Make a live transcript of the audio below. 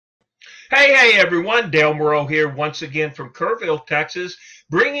Hey everyone, Dale Moreau here once again from Kerrville, Texas,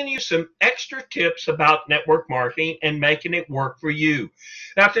 bringing you some extra tips about network marketing and making it work for you.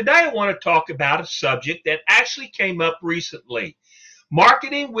 Now, today I want to talk about a subject that actually came up recently: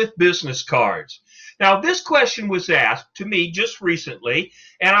 marketing with business cards. Now, this question was asked to me just recently,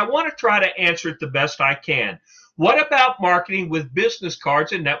 and I want to try to answer it the best I can. What about marketing with business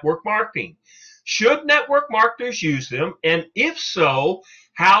cards and network marketing? Should network marketers use them? And if so,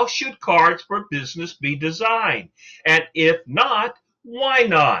 how should cards for business be designed? And if not, why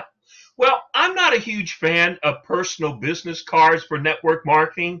not? Well, I'm not a huge fan of personal business cards for network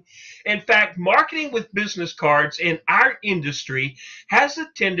marketing. In fact, marketing with business cards in our industry has a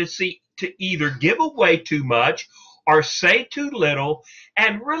tendency to either give away too much or say too little,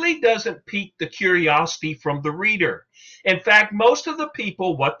 and really doesn't pique the curiosity from the reader. In fact, most of the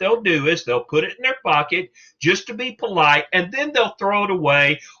people, what they'll do is they'll put it in their pocket just to be polite, and then they'll throw it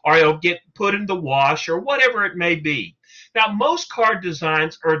away, or it'll get put in the wash, or whatever it may be. Now, most card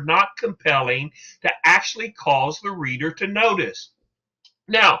designs are not compelling to actually cause the reader to notice.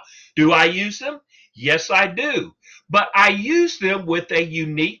 Now, do I use them? Yes, I do. But I use them with a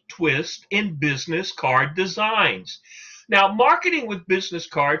unique twist in business card designs. Now, marketing with business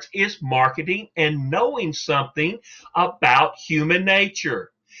cards is marketing and knowing something about human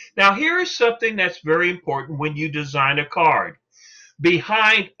nature. Now, here is something that's very important when you design a card.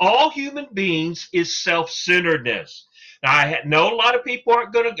 Behind all human beings is self-centeredness. Now, I know a lot of people are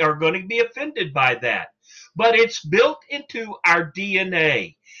going to be offended by that, but it's built into our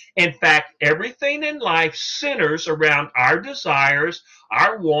DNA. In fact, everything in life centers around our desires,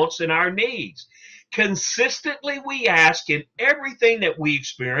 our wants, and our needs. Consistently, we ask in everything that we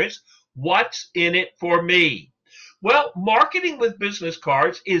experience, what's in it for me? Well, marketing with business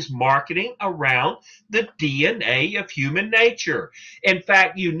cards is marketing around the DNA of human nature. In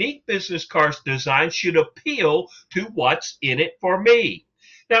fact, unique business cards design should appeal to what's in it for me.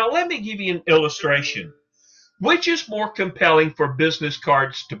 Now, let me give you an illustration. Which is more compelling for business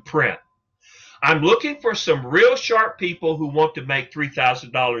cards to print? I'm looking for some real sharp people who want to make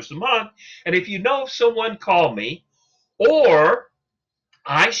 $3,000 a month, and if you know of someone, call me. Or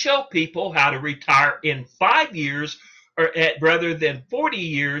I show people how to retire in 5 years rather than 40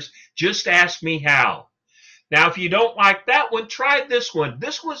 years. Just ask me how. Now, if you don't like that one, try this one.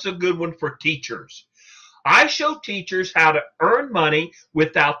 This one's a good one for teachers. I show teachers how to earn money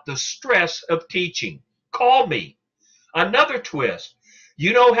without the stress of teaching. Call me. Another twist.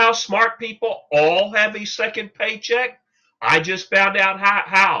 You know how smart people all have a second paycheck? I just found out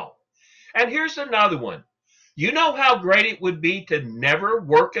how. And here's another one. You know how great it would be to never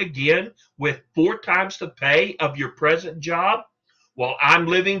work again with 4 times the pay of your present job? Well, I'm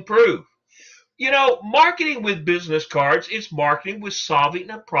living proof. Marketing with business cards is marketing with solving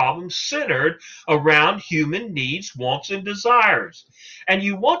a problem centered around human needs, wants, and desires. And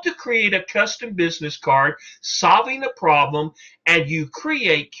you want to create a custom business card solving a problem, and you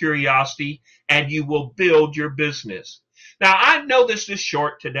create curiosity, and you will build your business. Now, I know this is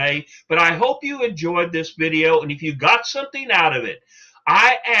short today, but I hope you enjoyed this video, and if you got something out of it,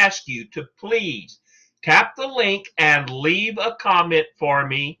 I ask you to please tap the link and leave a comment for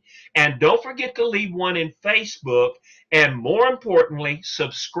me. And don't forget to leave one in Facebook. And more importantly,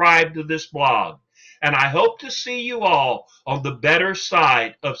 subscribe to this blog. And I hope to see you all on the better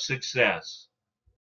side of success.